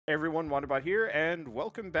Everyone, Wandabout here, and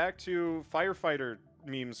welcome back to Firefighter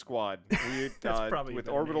Meme Squad. We, probably with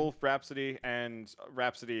a better Orbital, name. Rhapsody, and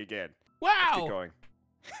Rhapsody again. Wow! Keep going.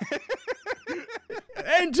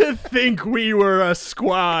 And to think we were a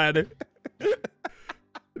squad.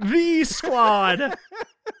 The squad.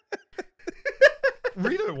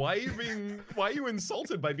 Rito, why are you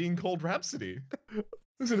insulted by being called Rhapsody?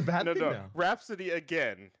 Is it a bad thing now? Rhapsody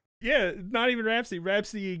again. Yeah, not even Rhapsody.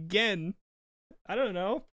 Rhapsody again. I don't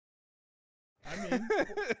know. I mean,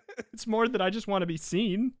 it's more that I just want to be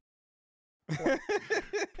seen.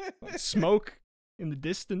 Like smoke in the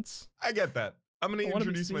distance. I get that. I'm going to wanna be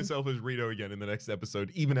introduce seen. myself as Rito again in the next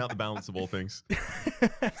episode, even out the balance of all things.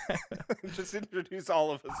 Just introduce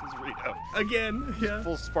all of us as Rito. Again, yeah.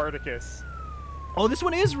 Full Spartacus. Oh, this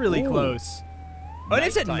one is really close. Oh, and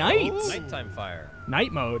it's at night. Nighttime fire.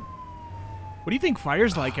 Night mode. What do you think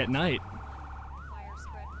fire's like at night?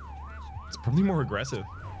 It's probably more aggressive.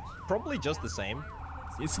 Probably just the same.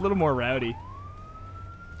 It's a little more rowdy.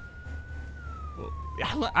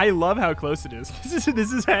 I love how close it is. This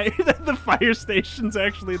is how the fire station's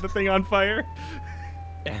actually the thing on fire.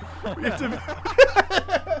 We have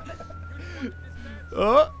to...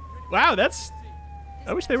 Oh, wow, that's...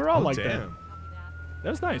 I wish they were all like that. That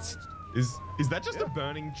was nice. Is that just a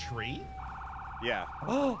burning tree? Yeah.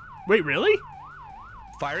 Oh, wait, really?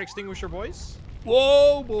 Fire extinguisher, boys?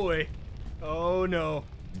 Whoa, boy. Oh, no.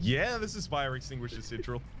 Yeah, this is fire extinguisher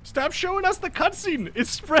central. Stop showing us the cutscene. It's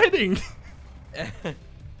spreading.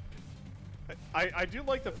 I do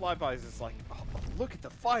like the flybys. It's like, oh, look at the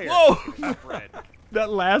fire. Whoa. Spread. That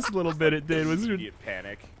last little bit it did was... Immediate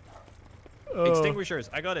panic. Extinguishers.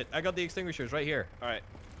 I got it. I got the extinguishers right here. All right.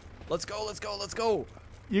 Let's go. Let's go. Let's go.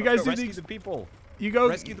 You Let's guys go do rescue the people. You go...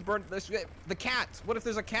 Rescue the burn. The cat. What if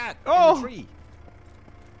there's a cat in Oh. the tree?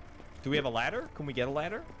 Do we have a ladder? Can we get a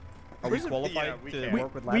ladder? Are we Where's it? qualified Yeah, we to can.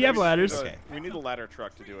 work with ladders? We have ladders. So Okay. we need a ladder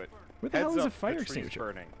truck to do it. Where the Heads hell is a up, fire the tree's extinguisher?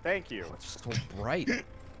 burning. Thank you. Oh, it's so bright.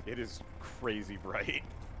 It is crazy bright.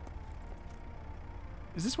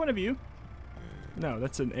 Is this one of you? No,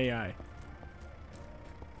 that's an AI.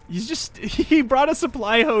 He brought a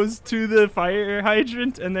supply hose to the fire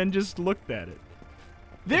hydrant and then just looked at it.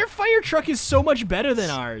 Their fire truck is so much better than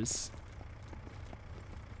ours.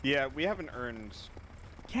 Yeah, we haven't earned.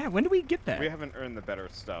 Yeah, when do we get that? We haven't earned the better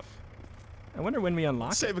stuff. I wonder when we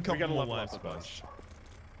unlock Save it. a We couple gotta more level lives, up a boys. bunch.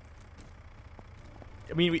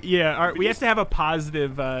 I mean, we have to have a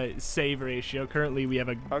positive save ratio. Currently, we have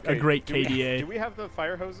a great KDA. Do we have the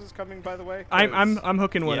fire hoses coming, by the way? I'm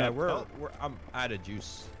hooking one Yeah, up. I'm out of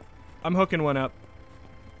juice. I'm hooking one up.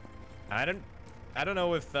 I don't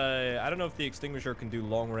know if the extinguisher can do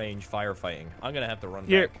long range firefighting. I'm gonna have to run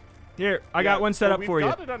back. Here, I got one set up for you.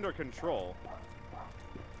 We've got it under control.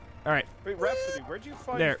 All right, Wait, Rhapsody, where'd you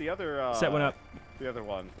find There. the other? set one up. The other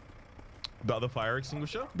one. The other fire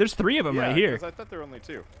extinguisher? There's 3 of them right here. 'cause I thought there were only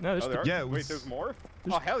 2. No, there's Oh, there are? Yeah, it Wait, was- there's more?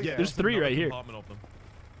 There's- Oh, hell yeah. there's 3 another right here. compartment of them.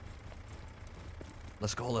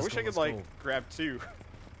 Let's go. I Let's wish go. I could, let's like, go. grab 2.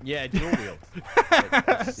 Yeah, dual wield.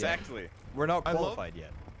 Yeah, Exactly. we're not I love- qualified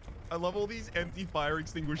yet. I love all these empty fire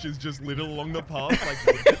extinguishers just littered along the path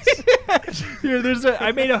like this. Here,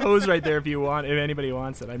 I made a hose right there if anybody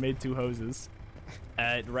wants it. I made 2 hoses.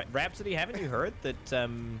 Rhapsody, haven't you heard that,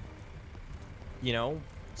 you know,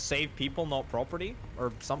 save people, not property,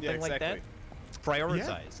 or something like that?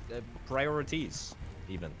 Prioritize. Priorities,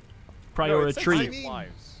 even. Priority. No, I it says mean-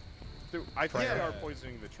 lives. Dude, I think they are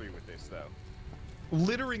poisoning the tree with this, though.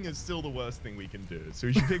 Littering is still the worst thing we can do, so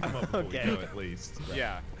we should pick them up before Okay. we go at least.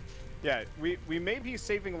 Yeah. Yeah, we may be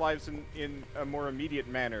saving lives in a more immediate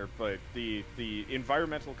manner, but the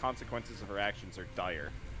environmental consequences of our actions are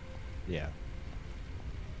dire. Yeah.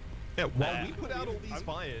 Yeah, while we put out all these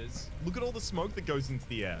fires, look at all the smoke that goes into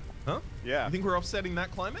the air. Huh? Yeah. You think we're offsetting that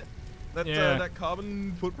climate? Yeah. That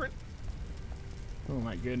carbon footprint? Oh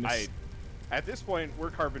my goodness. At this point, we're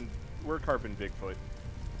carbon Bigfoot.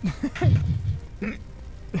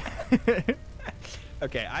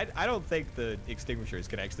 Okay, I don't think the extinguishers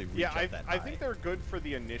can actually reach Yeah, up that high. I think they're good for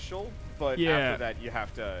the initial, but Yeah. after that you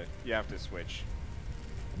have to switch.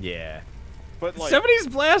 Yeah. But like Somebody's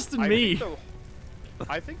blasting I me.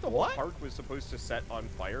 think the whole park was supposed to set on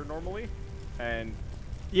fire normally, and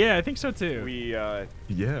Yeah, I think so too. Yeah.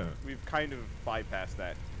 we've kind of bypassed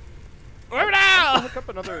that. Over I'm now! gonna hook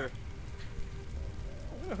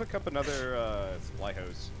up another supply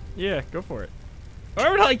hose. Yeah, go for it.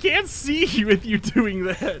 Orbital, I can't see you with you doing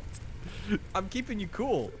that. I'm keeping you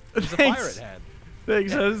cool. There's a fire Thanks. at hand.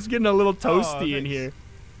 Thanks, I was getting a little toasty in thanks. here.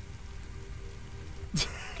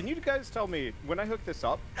 Can you guys tell me when I hook this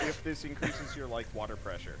up if this increases your like water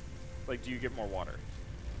pressure? Like, do you get more water?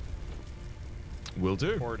 Will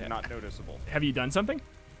do. Or not noticeable. Have you done something?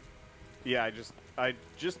 Yeah, I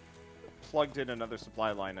just plugged in another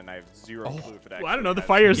supply line, and I have zero clue if it actually. Well, I don't know. The has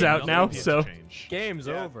fire's any- out now, so Game's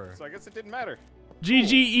Yeah, over. So I guess it didn't matter.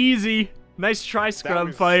 GG easy. Nice try, Scrub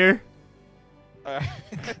was- Fire.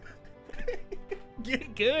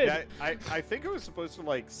 Good. Good. Yeah, I think it was supposed to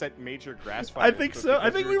like set major grass fires. I think but so. I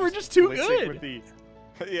because think we were just too blitzing good. With the,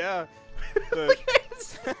 yeah. Look at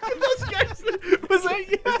those guys. Was that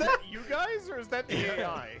you? Is that you guys or is that the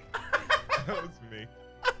AI? That was me.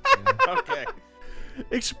 Okay.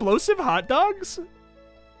 Explosive hot dogs?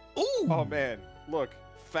 Ooh. Oh man, look,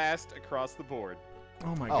 fast across the board.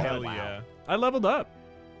 Oh my Oh, god. Hell wow. yeah. I leveled up.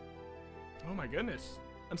 Oh my goodness.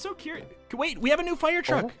 I'm so curious. Wait, we have a new fire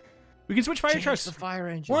truck. Oh. We can switch fire Change trucks. the fire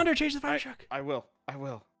engine. Wander, change the fire truck. I will.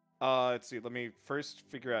 Let's see. Let me first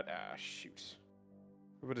figure out. Shoot.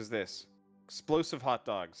 What is this? Explosive hot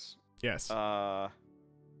dogs. Yes.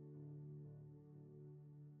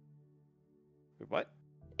 What?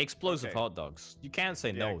 Explosive Okay. hot dogs. You can't say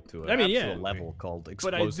Yeah. no to I an mean, yeah. absolute level called But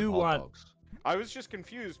explosive I do hot want- dogs. I was just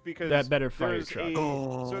confused because That better fire there's truck.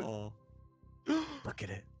 So, Look at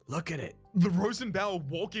it. Look at it. The Rosenbauer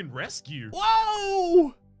walk-in rescue.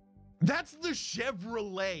 Whoa! That's the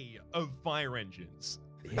Chevrolet of fire engines.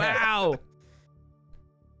 Wow.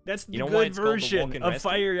 That's the You know why good it's called the version walk-in of rescue?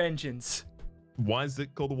 fire engines. Why is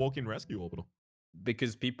it called the walk-in rescue orbital?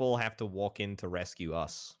 Because people have to walk in to rescue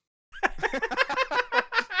us.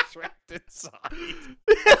 trapped inside.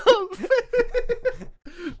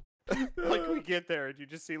 Like we get there and you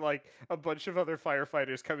just see like a bunch of other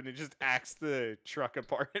firefighters coming and just axe the truck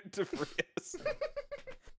apart to free us.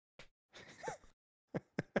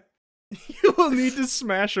 You will need to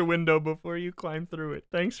smash a window before you climb through it.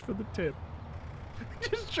 Thanks for the tip.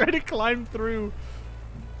 Just try to climb through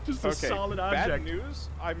just a solid object. Bad news.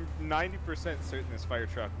 I'm 90% certain this fire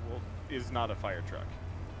truck is not a fire truck.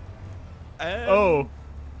 Oh.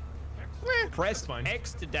 Press fine.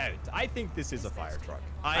 X to doubt. I think this is a fire truck.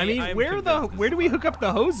 I mean, I'm where convinced do this we is a hook up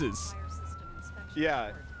the hoses?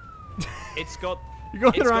 Yeah. It's got. You're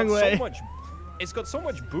going the it's wrong got way. So much. It's got so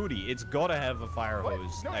much booty. It's got to have a fire What?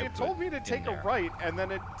 hose. No, it output told me to in take a there. right and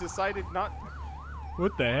then it decided not.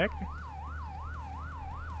 What the heck?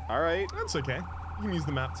 All right. That's okay. You can use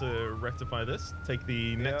the map to rectify this. Take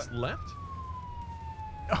the next left.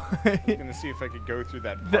 I'm gonna see if I could go through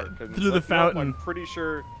that part. 'cause it's through the like, nope, fountain. I'm pretty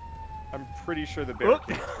sure the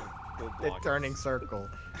barricade. The turning circle.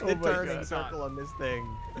 Oh The my turning God. circle on this thing.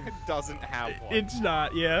 It doesn't have one. It's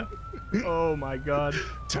not, yeah. Oh my god.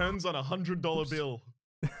 Turns on $100 bill.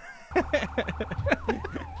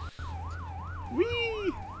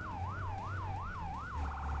 Whee!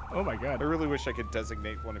 Oh my I god. really wish I could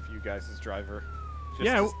designate one of you guys as driver. Just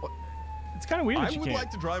Yeah, as- it's kind of weird that I you would can't.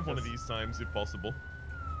 like to drive one of these times if possible.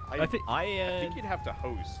 I think. I I think you'd have to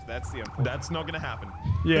host. That's the unfortunate. That's not gonna happen.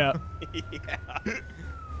 Yeah. Yeah.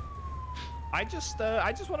 I just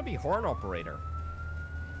want to be horn operator.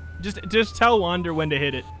 Just tell Wander when to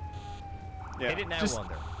hit it. Yeah. Hit it now, Just-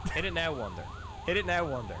 Wonder. Hit it now, Wonder. Hit it now,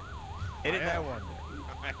 Wonder. Hit it I now, am. Wonder.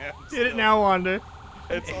 I am Hit still- it now, Wander.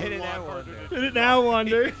 It's a Hit it lot now, harder Wonder. to Hit it now,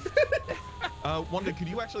 Wander. Wanda, could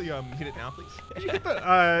you actually hit it now, please?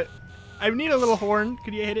 I need a little horn.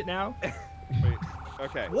 Could you hit it now? Wait.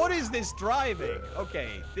 Okay. What is this driving?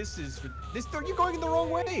 Okay, this. You're going the wrong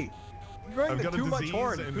way. You're going I've the got a too much disease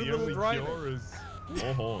horn. and Good the little only driving. cure is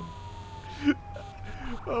more horn.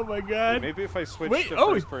 Oh my god. Maybe if I switch Wait, to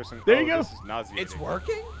oh, first person. there you go. This is nauseating. It's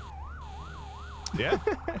working. Yeah.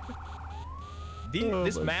 Oh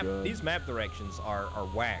This my map, God. these map directions are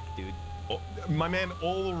whack, dude. Oh, my man,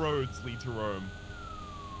 all the roads lead to Rome.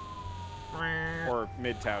 Or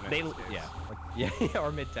Midtown in They, this case. yeah,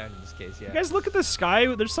 or Midtown in this case, yeah. You guys look at the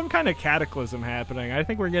sky. There's some kind of cataclysm happening. I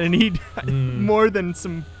think we're gonna need more than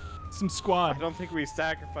some I squad. don't think we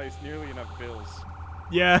sacrificed nearly enough bills.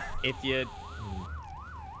 Yeah. If you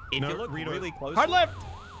No, look Rito. really close, Hard left.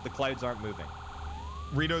 the clouds aren't moving.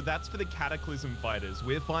 Rito, that's for the Cataclysm fighters.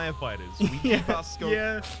 We're firefighters. We keep our scope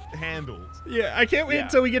Yeah. handled. Yeah. I can't wait Yeah.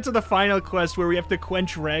 until we get to the final quest where we have to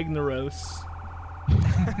quench Ragnaros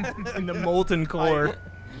in the molten core.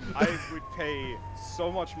 I would pay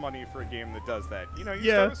so much money for a game that does that. You know, you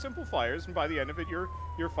Yeah. start with simple fires, and by the end of it, you're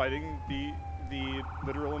fighting the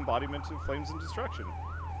literal embodiment of flames and destruction.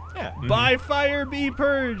 Yeah. By fire be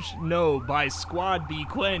purged. No, by squad be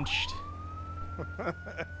quenched.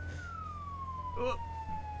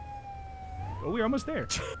 Oh, we're almost there.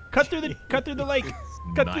 Cut through the lake. Cut through the lake.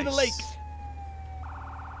 Nice.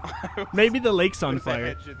 Maybe the lake's on There's a fire.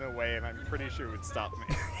 hedge in the way, and I'm pretty sure it would stop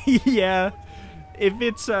me. Yeah. If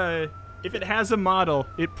it has a model,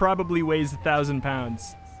 it probably weighs 1,000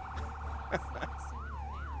 pounds.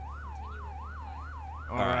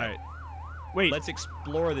 Wait. Let's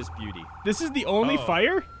explore this beauty. This is the only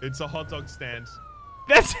fire? It's a hot dog stand.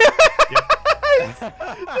 That's it. That's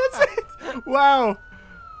it. Wow.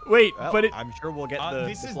 Wait, Well, but I'm sure we'll get the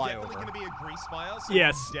This is flyover. definitely going to be a grease fire, so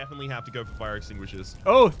Yes. we definitely have to go for fire extinguishers.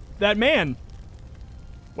 Oh, that man.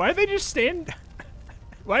 Why are they just stand?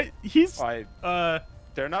 Why he's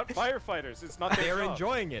They're not firefighters. It's not their They're job.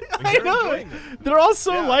 enjoying it. I They're know. enjoying it. They're all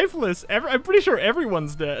so Yeah. lifeless. I'm pretty sure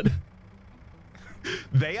everyone's dead.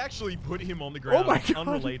 They actually put him on the ground. my God.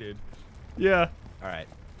 Unrelated. Yeah. All right.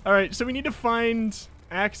 All right. So we need to find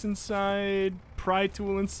axe inside, pry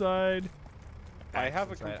tool inside. I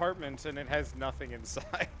have a compartment and it has nothing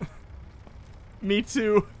inside. Me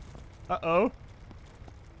too. Uh-oh.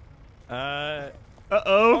 Uh,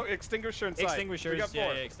 Oh, extinguisher inside. extinguishers. We got Yeah,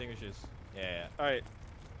 4. yeah, extinguishers. Yeah. All right.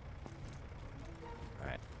 All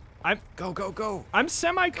right. I'm Go.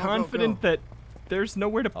 semi-confident that there's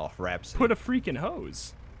nowhere to Oh, Rhapsody. put a freaking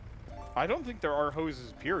hose. I don't think there are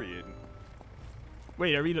hoses, period.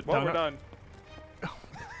 Wait, are we Well, we're done.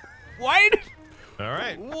 Why? All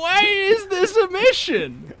right. Why is this a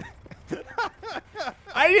mission?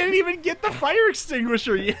 I didn't even get the fire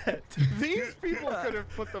extinguisher yet. These people could have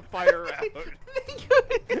put the fire out.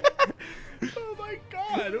 Oh my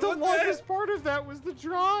god. The what longest part of that was the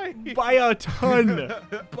drive. By a ton.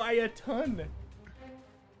 By a ton.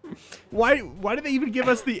 Why did they even give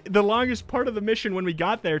us the longest part of the mission when we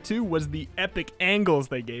got there too was the epic angles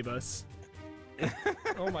they gave us.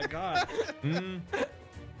 Oh my god.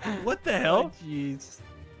 What the hell? Jeez.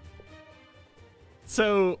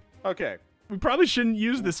 So Okay. we probably shouldn't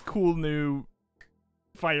use this cool new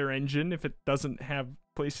fire engine if it doesn't have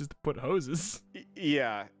places to put hoses.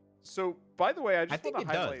 Yeah. So, by the way, I just think want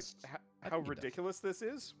to it highlight does. how ridiculous this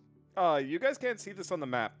is. You guys can't see this on the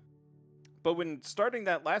map, but when starting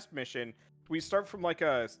that last mission, we start from like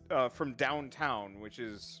from downtown, which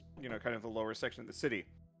is kind of the lower section of the city,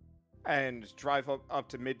 and drive up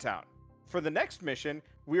to Midtown. For the next mission,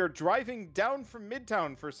 we are driving down from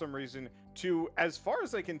Midtown for some reason to, as far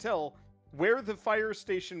as I can tell, where the fire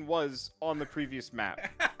station was on the previous map.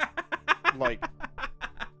 Like,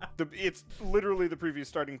 it's literally the previous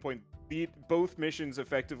starting point. Both missions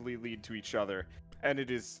effectively lead to each other, and it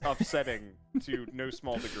is upsetting to no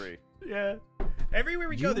small degree. Yeah. Everywhere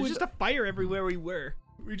we go, there's just a fire everywhere we were.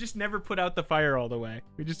 We just never put out the fire all the way.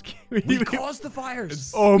 We just We caused the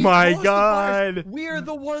fires. Oh We my caused the fires. god. We're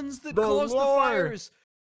the ones that The caused the Lord. fires.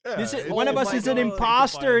 One of us is an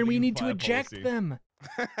imposter and we need to eject them.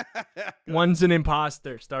 One's an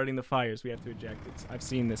imposter starting the fires. We have to eject it. I've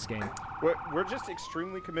seen this game. We're just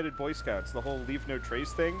extremely committed Boy Scouts. The whole leave no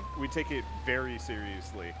trace thing, we take it very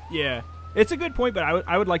seriously. Yeah. It's a good point, but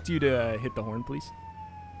I would like you to hit the horn, please.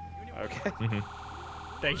 Okay.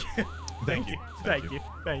 Thank you. Thank you. Thank you.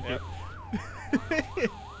 Thank you.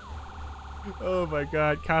 Oh my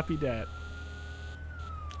god, copy that.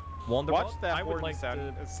 Wonder Watch what? that I would horn like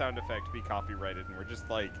sound effect be copyrighted, and we're just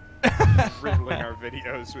like riddling our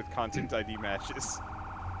videos with content ID matches.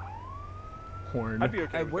 Horn. I'd be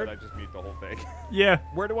okay with where- that. I just mute the whole thing. Yeah.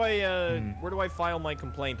 Where do I file my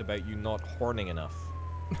complaint about you not horning enough?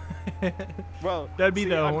 Well, That'd be see,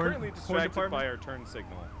 the I'm horn- currently horn distracted department? by our turn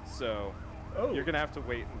signal, so Oh. you're gonna have to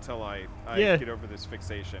wait until I Yeah. get over this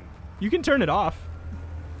fixation. You can turn it off.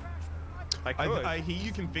 I could. I hear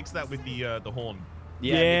you can fix that with the horn.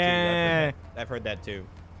 Yeah. Me Yeah. too. I've heard that too.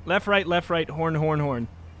 Left, right, horn, horn, horn.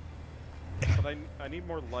 But I need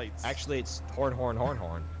more lights. Actually, it's horn. Horn,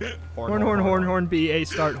 horn, B, A,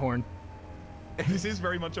 start horn. This is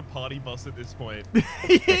very much a party bus at this point.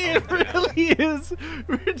 It really is.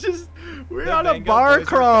 We're The on a Vanguard bar boys are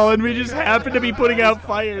crawl and we coming. just happen to be putting out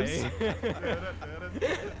fires.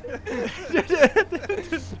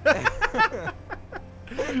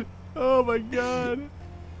 Oh my god.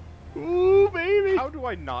 Ooh, baby. How do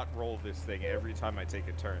I not roll this thing every time I take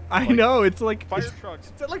a turn? I Like, know, it's like Fire trucks.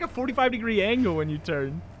 it's at like a 45-degree angle when you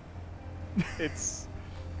turn. It's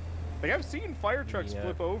like I've seen fire trucks Yeah.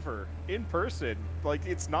 flip over in person. Like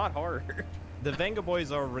it's not hard. The Venga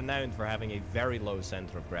boys are renowned for having a very low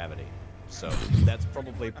center of gravity, so that's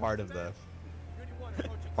probably part of the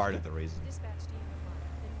reason.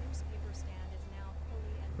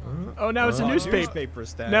 Oh, now it's a newspaper.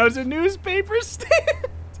 stand. Now it's a newspaper stand.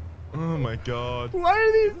 Oh my god. Why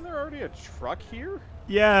are these? Isn't there already a truck here?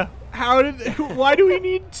 Yeah. Why do we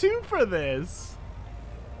need 2 for this?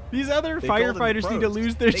 These other They called them firefighters need to pros.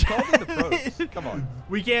 lose their They called them the jobs. pros. Come on.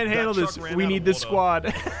 We can't That handle this. truck ran We out need of this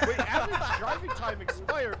water. squad. Wait, average driving time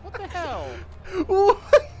expired. What the hell?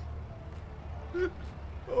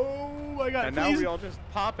 Oh my god. And now Please. we all just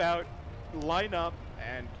pop out, line up,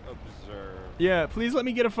 and observe. Yeah, please let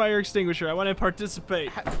me get a fire extinguisher. I want to participate.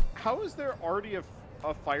 How is there already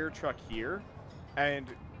a fire truck here, and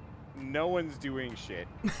no one's doing shit?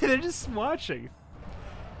 They're just watching.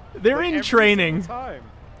 They're Like, in every training. single time.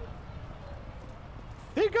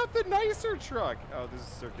 They got the nicer truck. Oh, this is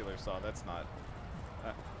circular saw. That's not.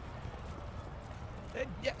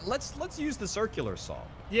 Yeah, let's use the circular saw.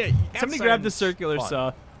 Yeah, That somebody grab the sounds circular fun.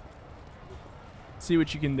 saw. See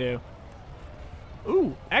what you can do.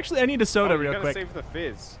 Ooh, actually, I need a soda real you gotta quick. save the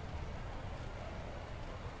fizz.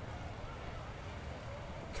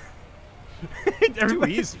 Too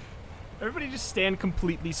easy. Everybody just stand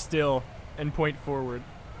completely still and point forward,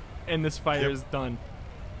 and this fire is done.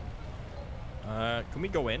 Can we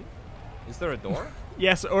go in? Is there a door?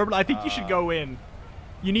 Yes, Orbital, I think you should go in.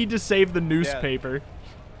 You need to save the newspaper.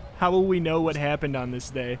 How will we know what happened on this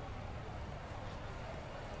day?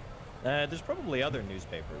 There's probably other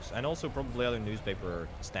newspapers, and also probably other newspaper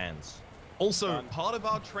stands. Also, part of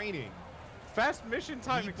our training, Fast mission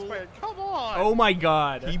time People- expired. Come on. Oh my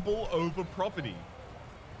god. people over property.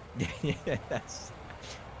 Yes.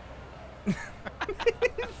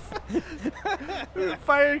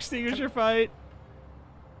 Fire extinguisher fight.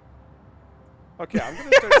 Okay, I'm gonna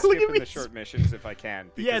start Look at skipping me. the short missions if I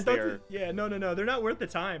can. Yeah, Because they are. no. They're not worth the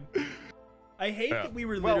time. I hate Yeah. that we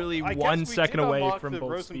were Well, literally I guess 1 we second did away unlock from the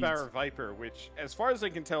both speeds. Rosenbauer Viper, which, as far as I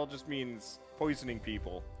can tell, just means poisoning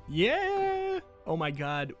people. Yeah. Oh my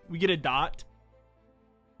god. We get a dot.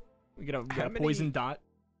 We get a How poison many- dot.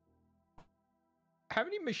 How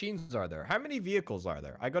many machines are there? How many vehicles are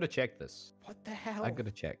there? I gotta check this. What the hell? I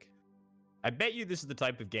gotta check. I bet you this is the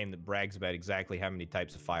type of game that brags about exactly how many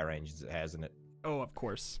types of fire engines it has in it. Oh, of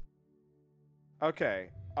course. Okay.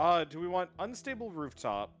 Do we want unstable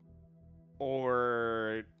rooftop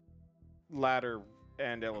or ladder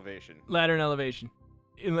and elevation? Ladder and elevation.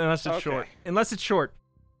 Unless it's short. Okay. Unless it's short.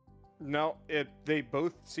 No, they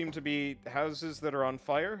both seem to be houses that are on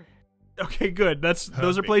fire. Okay, good. Those are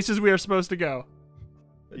Perfect. places we are supposed to go.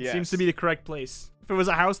 It seems to Yes. be the correct place. If it was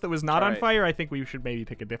a house that was not on Alright. fire, I think we should maybe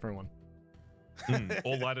pick a different one.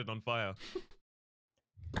 All lighted on fire.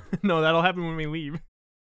 No, that'll happen when we leave.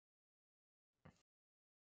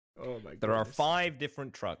 Oh my god. There are 5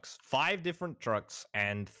 different trucks. 5 different trucks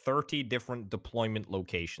and 30 different deployment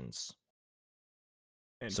locations.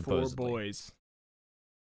 and supposedly. 4 boys.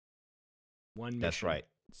 1 mission. That's right.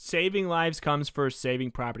 Saving lives comes first,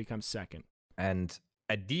 saving property comes second. And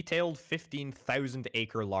a detailed 15,000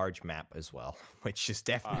 acre large map as well, which is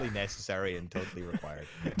definitely necessary and totally required.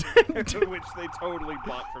 Which they totally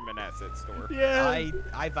bought from an asset store. Yeah.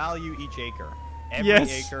 I value each acre. Every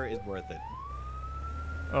Yes. acre is worth it.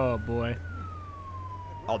 Oh boy.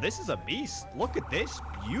 Oh, this is a beast. Look at this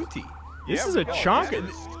beauty. This Yeah, is a we- chunk. yeah.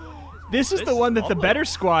 This is This the is one that the lovely. better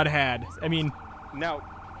squad had. I mean, Now,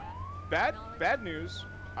 bad news.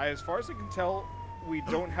 As far as I can tell, we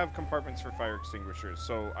don't have compartments for fire extinguishers.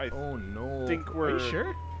 So I oh no. think we're. Are you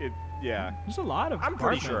sure? Yeah. There's a lot of I'm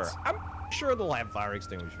pretty sure. compartments. I'm sure they'll have fire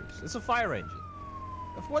extinguishers. It's a fire engine.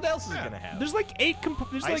 What else is it gonna have? There's like 8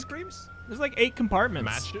 ice creams? there's like 8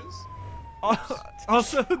 compartments. Matches?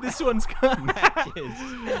 Also, this one's Matches.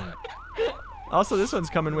 Also, this one's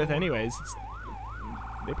coming with anyways.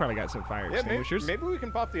 They probably got some fire Yeah, extinguishers. maybe we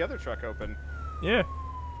can pop the other truck open. Yeah.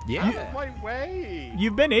 Yeah. Out of my way.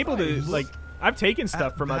 You've been able to Nice. like I've taken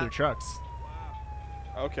stuff from other that- trucks.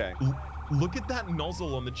 Okay. Look at that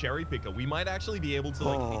nozzle on the cherry picker. We might actually be able to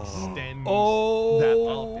like extend Oh. that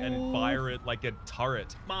up and fire it like a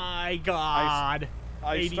turret. My god.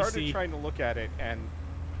 I ADC. started trying to look at it, and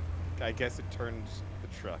I guess it turns the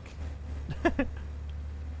truck.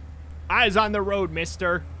 Eyes on the road,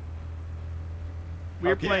 mister.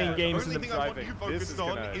 We're Okay, playing yeah, games The in only the thing I want driving. you This focused is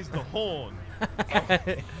on gonna- is the horn.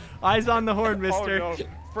 Eyes on the horn, mister. Oh no,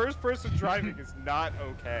 first person driving is not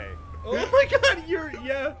okay. Oh my god,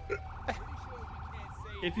 yeah.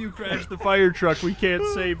 If you crash the fire truck, we can't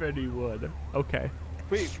save anyone. Okay.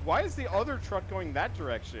 Wait, why is the other truck going that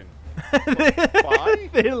direction? Bye?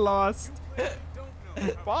 They lost.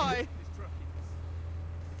 Bye.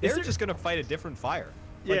 They're there- just gonna fight a different fire.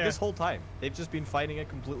 Like Yeah. this whole time. They've just been fighting a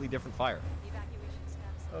completely different fire.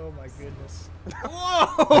 Oh my goodness.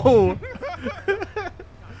 Whoa!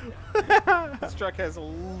 This truck has a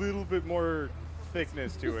little bit more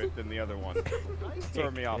thickness to it than the other one. Throw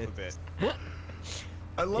me off a bit.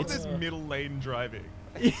 I love this middle lane driving.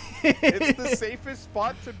 It's the safest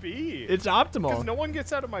spot to be. It's Because optimal. no one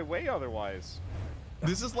gets out of my way otherwise.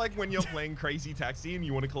 This is like when you're playing Crazy Taxi and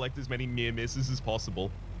you want to collect as many near misses as possible.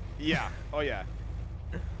 Yeah. Oh yeah.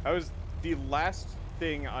 That was the last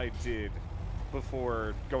thing I did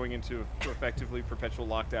before going into effectively perpetual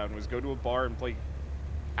lockdown was go to a bar and play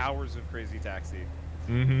hours of Crazy Taxi.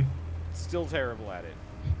 Mm-hmm. Still terrible at it.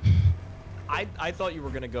 I thought you were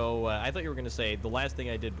gonna go. I thought you were gonna say the last thing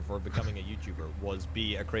I did before becoming a YouTuber was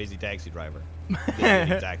be a crazy taxi driver.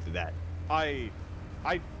 Did exactly that. I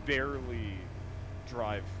barely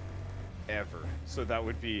drive ever, so that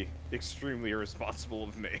would be extremely irresponsible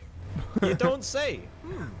of me. You don't say.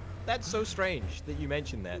 That's so strange that you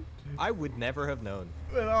mentioned that. I would never have known.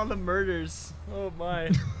 With all the murders. Oh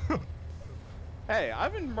my. Hey, I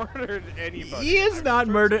haven't murdered anybody. He is not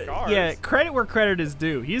murdered. Cars. Yeah, credit where credit is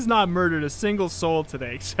due. He's not murdered a single soul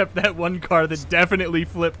today, except that one car that definitely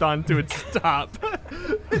flipped onto its top.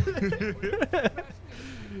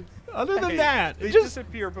 Other than that, they just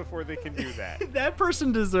disappear before they can do that. that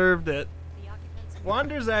person deserved it.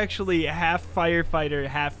 Wander's actually half firefighter,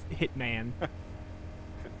 half hitman.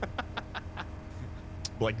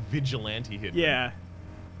 Like vigilante hit. Yeah,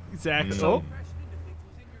 exactly. Oh,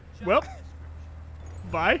 well,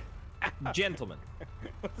 bye. Gentlemen,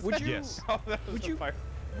 would you Yes. Oh, that was would a you fire.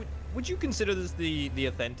 would you consider this the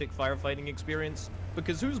authentic firefighting experience?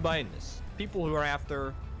 Because who's buying this? People who are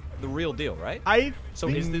after the real deal, right? So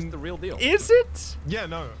is this the real deal? Is it? Yeah,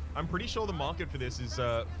 no. I'm pretty sure the market for this is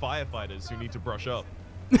firefighters who need to brush up.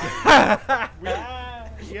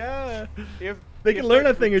 Yeah. If They can if learn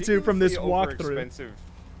that a thing or two from this ridiculously walkthrough. Expensive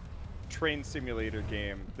train simulator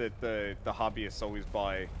game that the hobbyists always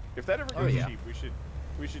buy. If that ever goes yeah. cheap,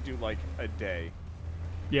 we should do like a day.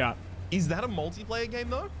 Yeah. Is that a multiplayer game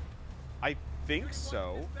though? I think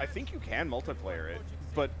so. I think you can multiplayer it,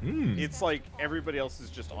 but Hmm. it's like everybody else is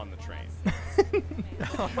just on the train.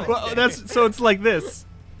 Well, that's so it's like this.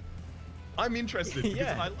 I'm interested because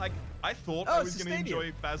Yeah. I thought Oh, I it's was a going to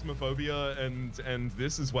enjoy stadium. Phasmophobia and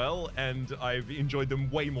this as well, and I've enjoyed them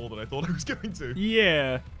way more than I thought I was going to.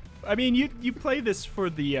 Yeah. I mean, you play this for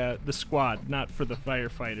the squad, not for the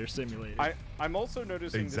firefighter simulator. I'm also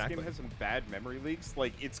noticing Exactly. this game has some bad memory leaks.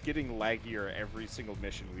 Like it's getting laggier every single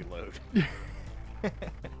mission we load.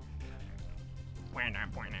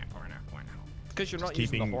 Because you're not Just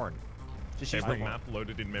using the keeping horn. Just use the Every horn. map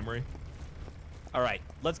loaded in memory. All right,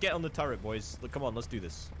 let's get on the turret, boys. Come on, let's do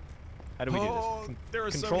this. How do we do this? Oh, there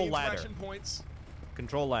are so control many ladder. interaction points.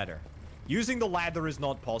 Control ladder. Using the ladder is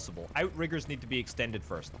not possible. Outriggers need to be extended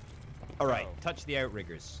first. All right, Oh. touch the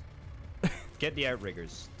outriggers. Get the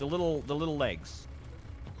outriggers. The little legs.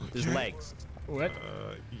 There's legs. What?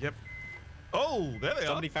 Yep. Oh, there they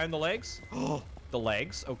Somebody found the legs? Oh, the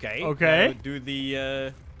legs. Okay. Okay. Now do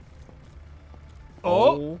the.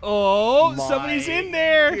 Oh, somebody's my in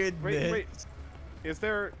there. goodness. Wait. Is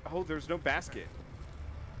there? Oh, there's no basket.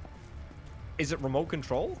 Is it remote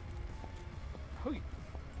control?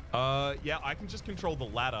 Oh, Yeah, I can just control the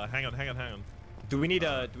ladder. Hang on. Do we need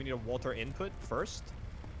a water input first?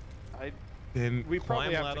 Then we probably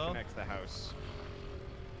climb have to ladder. connect the house.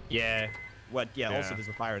 Yeah. What? Yeah. Also, Yeah. there's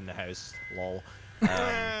a fire in the house. Lol. We'll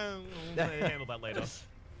handle that later.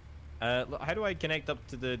 How do I connect up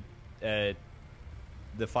to the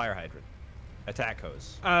fire hydrant? Attack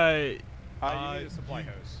hose. You need a supply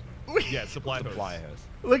hose. Yeah, supply hose. Supply hose.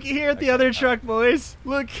 Look here at the other truck, boys.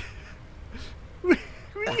 Look.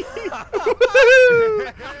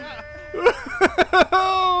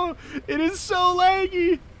 It is so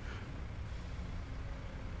laggy.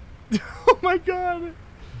 Oh my god.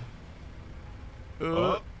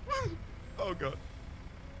 Oh god.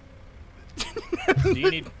 Do you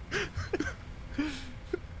need?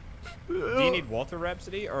 Do you need water,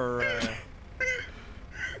 Rhapsody, or?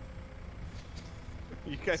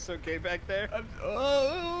 You guys okay back there?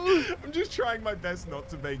 I'm just trying my best not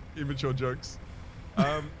to make immature jokes.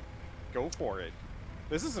 Go for it.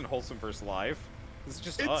 This isn't Wholesomeverse live. This is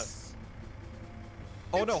just It's- us.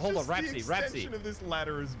 Oh no! It's Hold on, just the Rhapsody. Rhapsody. extension of this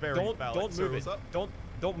ladder is very Don't valid. So move it. what's up?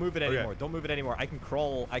 Don't move it Okay. anymore. Don't move it anymore. I can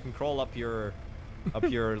crawl up your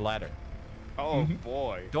ladder. Oh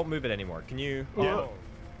boy. Don't move it anymore. Can you? Yeah.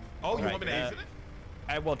 Oh, you Right, want me to exit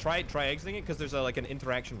it? Well, try exiting it because there's like an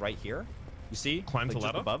interaction right here. You see? Climb like the just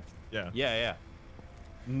ladder? above. Yeah. Yeah.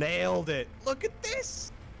 Nailed it. Look at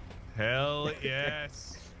this. Hell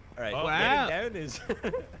yes. All right. Oh, wow. Getting down is.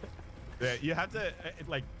 Yeah, you have to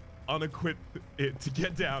like unequip it to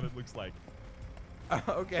get down. It looks like.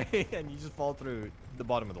 Okay, and you just fall through the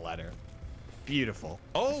bottom of the ladder. Beautiful.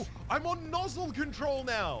 Oh, I'm on nozzle control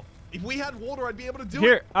now. If we had water, I'd be able to do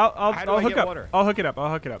Here, it. I'll How do I'll I hook get up. water? I'll hook it up.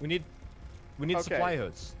 I'll hook it up. We need Okay. supply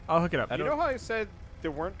hose. I'll hook it up. I You don't- know how I said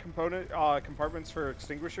there weren't compartments for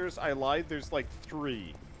extinguishers? I lied. There's like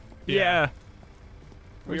 3. Yeah.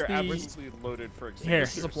 We Where's are the- absolutely loaded for Here.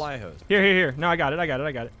 extinguishers. Supply hose. Here. No, I got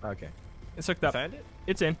it. Okay. It's hooked up. Found it?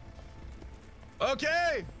 It's in.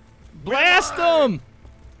 Okay. Blast them!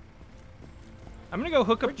 I'm gonna go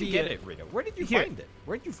hook up Where'd you the. get it, Rita? Where did you find it?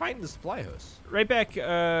 Where did you find the supply house? Right back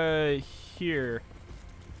here.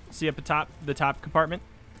 See up the top compartment.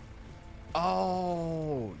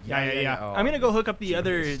 Oh, Yeah. Oh, I'm gonna go hook up the genius.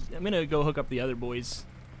 other. I'm gonna go hook up the other boys.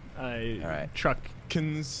 Truck.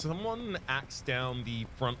 Can someone axe down the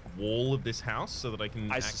front wall of this house so that I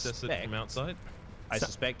can access it from outside? I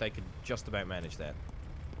suspect I could just about manage that.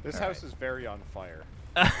 This house is very on fire.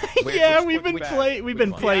 Yeah, we've been playing.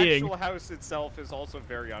 The actual house itself is also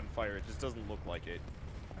very on fire. It just doesn't look like it.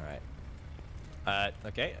 All right.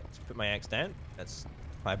 Okay. Let's put my axe down. That's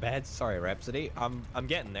my bad. Sorry, Rhapsody. I'm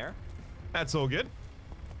getting there. That's all good.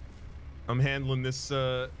 I'm handling this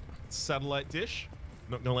satellite dish.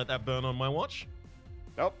 Not gonna let that burn on my watch.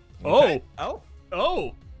 Nope. Oh. Oh.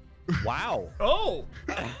 Oh. Wow. Oh.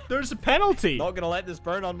 There's a penalty. Not gonna let this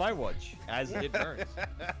burn on my watch, as it burns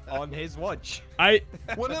on his watch. Well,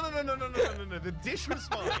 no. The dish was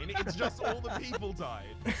fine. It's just all the people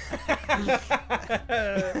died.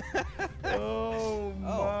 Oh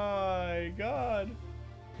my God.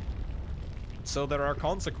 So there are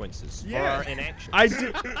consequences for our inactions.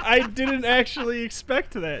 I didn't actually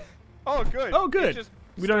expect that. Oh, good. Oh, good. It just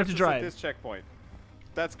We don't have to starts us at drive. this checkpoint.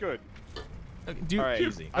 That's good. Do All right.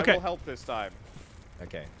 easy. I Okay. will help this time.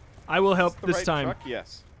 Okay. I will help The this right time. truck?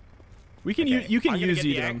 Yes. We can Okay. you can I'm gonna use get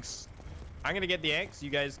the either. axe. I'm gonna get the axe. You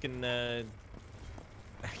guys can.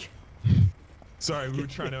 Sorry, we were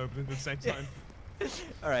trying to open it at the same time.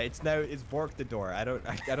 All right. It's borked the door. I don't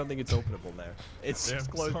think it's openable now. It's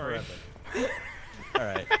closed forever. All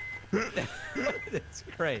right. That's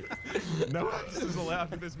great. No axe is allowed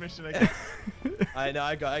for this mission again. I know.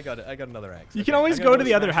 I got it. I got another axe. You can always go to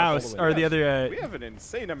the other house or the other. We have an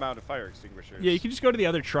insane amount of fire extinguishers. Yeah, you can just go to the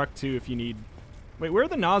other truck too if you need. Wait, where are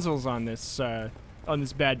the nozzles on this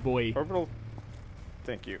bad boy? Orbital.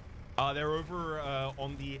 Thank you. They're over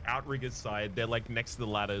on the outriggers side. They're like next to the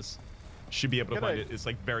ladders. Should be able to find it. It's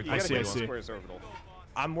like very You close. gotta I get see. the squares orbital.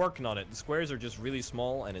 I'm working on it. The squares are just really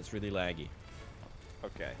small and it's really laggy.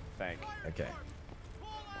 Okay. Thank. Okay.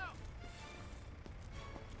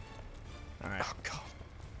 All right. Oh God.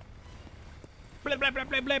 Blap, blap, blap,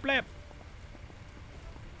 blap, blap, blap.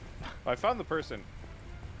 I found the person.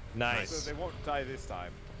 Nice. So they won't die this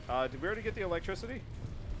time. Did we already get the electricity?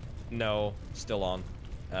 No, still on.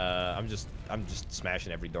 I'm just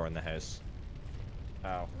smashing every door in the house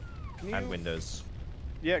Oh. and windows.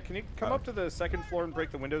 Yeah, can you come up to the second floor and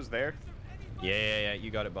break the windows there? Yeah. You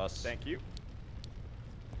got it, boss. Thank you.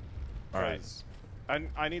 All right. 'Cause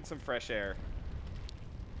I need some fresh air.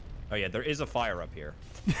 Oh yeah, there is a fire up here.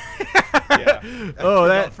 Yeah. Oh, Forgot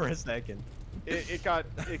that. for a second. It got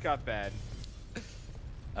bad.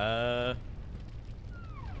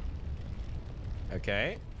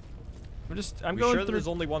 Okay. I'm We going sure through. there's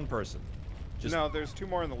only one person? Just No, there's 2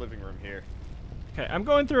 more in the living room here. Okay, I'm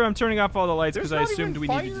going through. I'm turning off all the lights There's because I not assumed even we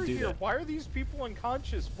fire needed to do here. that. Why are these people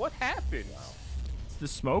unconscious? What happened? It's the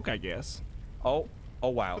smoke, I guess. Oh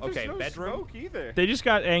wow. But Okay, there's no bedroom. smoke either. They just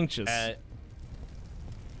got anxious.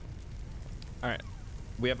 All right.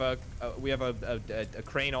 We have a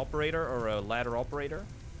crane operator or a ladder operator.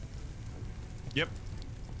 Yep.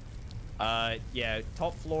 Yeah.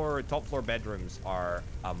 Top floor bedrooms are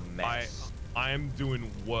a mess. I am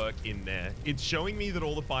doing work in there. It's showing me that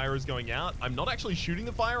all the fire is going out. I'm not actually shooting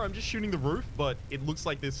the fire. I'm just shooting the roof, but it looks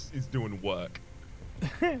like this is doing work.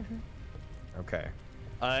 Okay.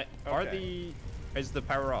 Is the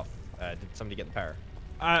power off? Did somebody get the power?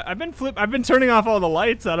 I've been turning off all the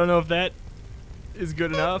lights. I don't know if that is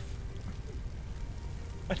good enough.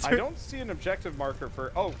 I don't see an objective marker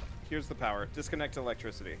for... Oh, here's the power. Disconnect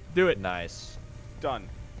electricity. Do it. Nice. Done.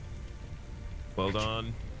 Well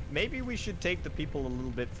done. Maybe we should take the people a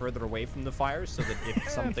little bit further away from the fire so that if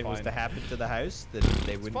something was fine. to happen to the house, that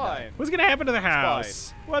they wouldn't Fine. die. What's gonna happen to the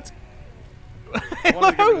house? What's? wanna I love get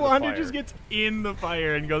rid how of the Wanda fire. just gets in the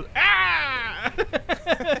fire and goes ah.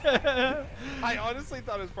 I honestly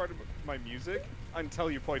thought it was part of my music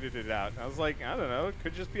until you pointed it out. I was like, I don't know. It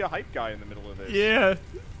could just be a hype guy in the middle of this. Yeah,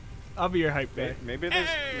 I'll be your hype man. Maybe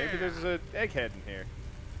there's an egghead in here.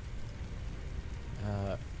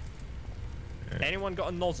 Anyone got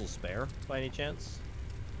a nozzle spare by any chance?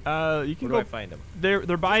 You Where can do I go. find them? They're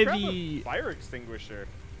by Grab the. a fire extinguisher.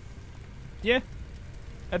 Yeah.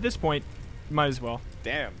 At this point, might as well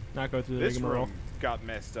Damn. not go through the This rigmarole. room got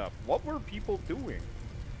messed up. What were people doing?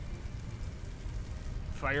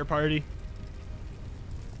 Fire party.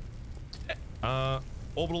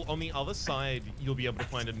 Orbital, on the other side, you'll be able to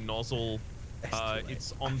find a nozzle.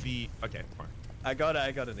 It's on the... Okay, fine. I got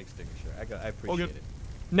an extinguisher. I appreciate it.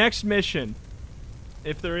 Next mission,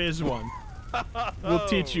 if there is one, we'll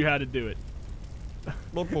teach you how to do it.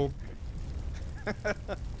 Look, look.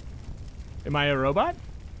 Am I a robot?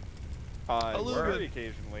 A little very bit.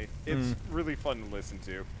 occasionally. It's really fun to listen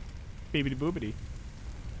to. Beebity boobity.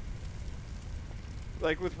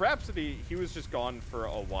 Like with Rhapsody, he was just gone for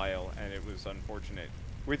a while, and it was unfortunate.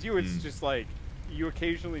 With you, it's just like you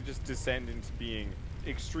occasionally just descend into being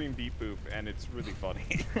extreme beep boop, and it's really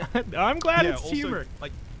funny. I'm glad it's also, humor.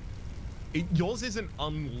 Like, yours isn't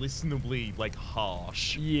unlistenably like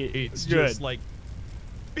harsh. Yeah, it's good. just like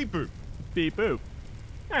beep boop. Beep boop.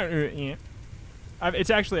 Yeah. It's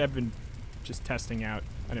actually I've been just testing out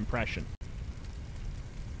an impression.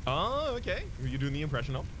 Oh, okay. Who are you doing the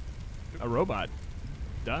impression of? A robot.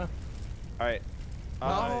 Duh. All right.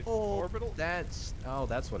 Orbital. That's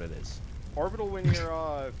what it is. Orbital, when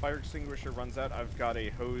your fire extinguisher runs out, I've got a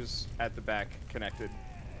hose at the back connected.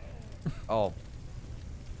 Oh.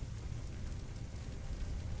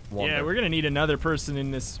 Wonder. Yeah, we're gonna need another person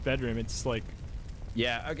in this bedroom. It's like,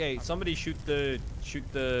 Yeah. Okay. Somebody shoot the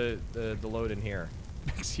load in here.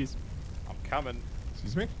 excuse me. I'm coming.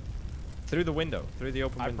 Excuse me? Through the window. Through the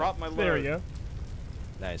open I window. brought my load. There we go.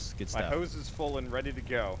 Nice. Good My stuff. hose is full and ready to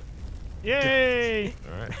go. Yay!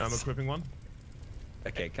 All right, I'm equipping one.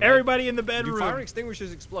 Okay. Can Everybody in the Do bedroom. fire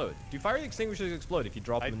extinguishers explode? Do fire extinguishers explode if you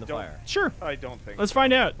drop them in the don't- fire? Sure. I don't think. Let's so,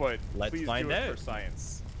 find out. But Let's please find do it out. for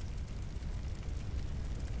science.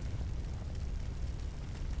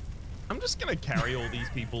 I'm just gonna carry all these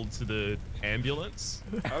people to the ambulance.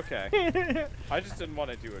 Okay. I just didn't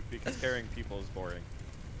want to do it because carrying people is boring.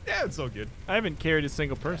 Yeah, it's all good. I haven't carried a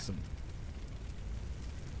single person.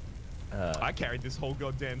 I carried this whole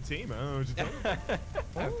goddamn team. I don't know what you're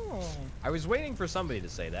talking about. I was waiting for somebody to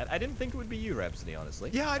say that. I didn't think it would be you, Rhapsody, honestly.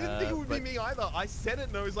 Yeah, I didn't think it would be but- me either. I said it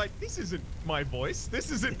and I was like, this isn't my voice.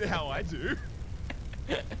 This isn't how I do.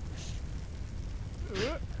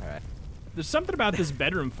 Alright. There's something about this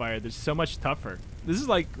bedroom fire that's so much tougher. This is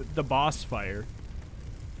like the boss fire.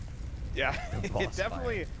 Yeah, boss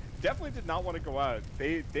it definitely did not want to go out.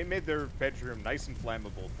 They made their bedroom nice and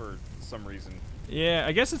flammable for some reason. Yeah,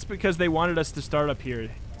 I guess it's because they wanted us to start up here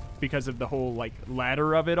because of the whole like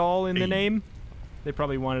ladder of it all in the name. They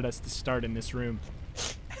probably wanted us to start in this room.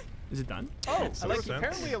 Is it done? Oh, So there's makes sense.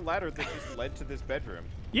 apparently a ladder that just led to this bedroom.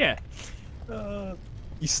 Yeah.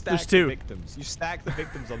 You stack the two. victims. You stack the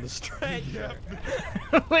victims on the stretcher.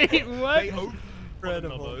 Wait, what? They owned one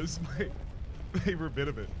another's favorite bit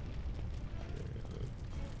of it.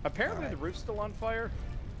 Apparently the roof's still on fire.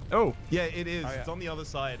 Oh, Yeah, it is. Oh, yeah. It's on the other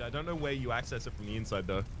side. I don't know where you access it from the inside,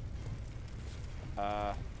 though.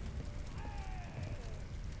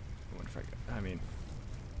 what if I mean,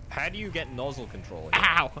 How do you get nozzle control here,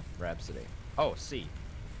 ow! Rhapsody? Oh, C.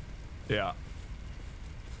 Yeah.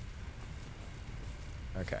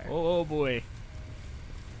 Okay. Oh boy.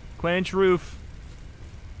 Quench roof.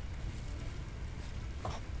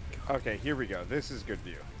 Okay, here we go. This is good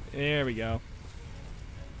view. There we go.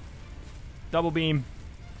 Double beam.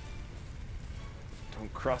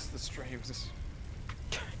 Don't cross the streams.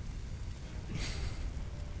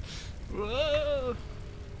 Whoa.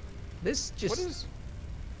 This just...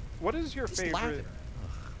 What is your just favorite laughing.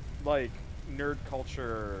 like nerd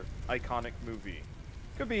culture iconic movie?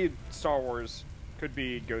 Could be Star Wars, could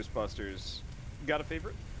be Ghostbusters. You got a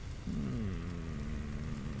favorite?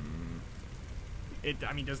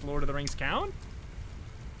 I mean, does Lord of the Rings count?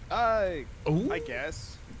 I Ooh.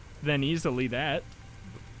 guess. Then easily that.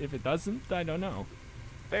 If it doesn't, I don't know.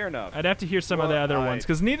 Fair enough. I'd have to hear some of the Well, other ones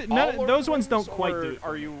because All Lord those of ones the Rings, don't quite or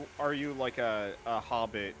do. Are you like a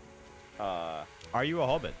Hobbit? Are you a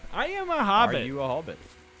hobbit? I am a hobbit. Are you a hobbit?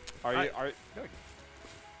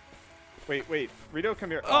 Wait, Rito,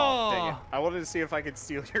 come here. Oh. Dang it. I wanted to see if I could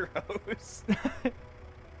steal your hose.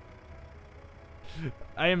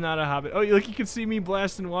 I am not a hobbit. Oh, look, you can see me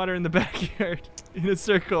blasting water in the backyard in a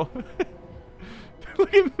circle.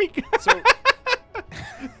 Look at me go. So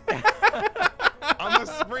I'm a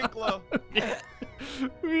sprinkler.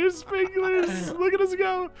 We're sprinklers. Look at us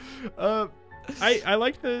go. I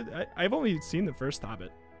like I've only seen the first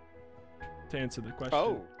Hobbit. To answer the question.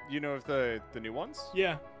 oh, you know of the new ones?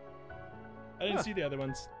 Yeah. I didn't Huh. see the other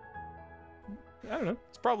ones. I don't know.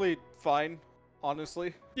 It's probably fine,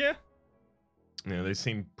 honestly. Yeah. Yeah, they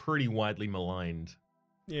seem pretty widely maligned.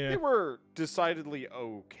 Yeah. They were decidedly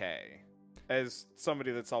okay. As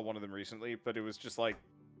somebody that saw one of them recently, but it was just like,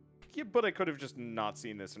 yeah, but I could have just not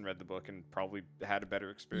seen this and read the book and probably had a better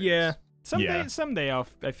experience. Yeah. Yeah. Someday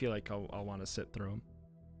I feel like I'll want to sit through them.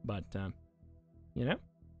 But you know,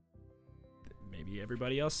 maybe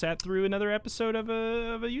everybody else sat through another episode of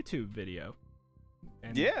a YouTube video.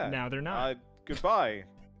 And Yeah. now they're not. Goodbye,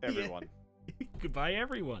 everyone. Goodbye,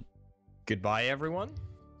 everyone. Goodbye, everyone.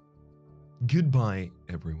 Goodbye,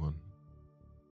 everyone.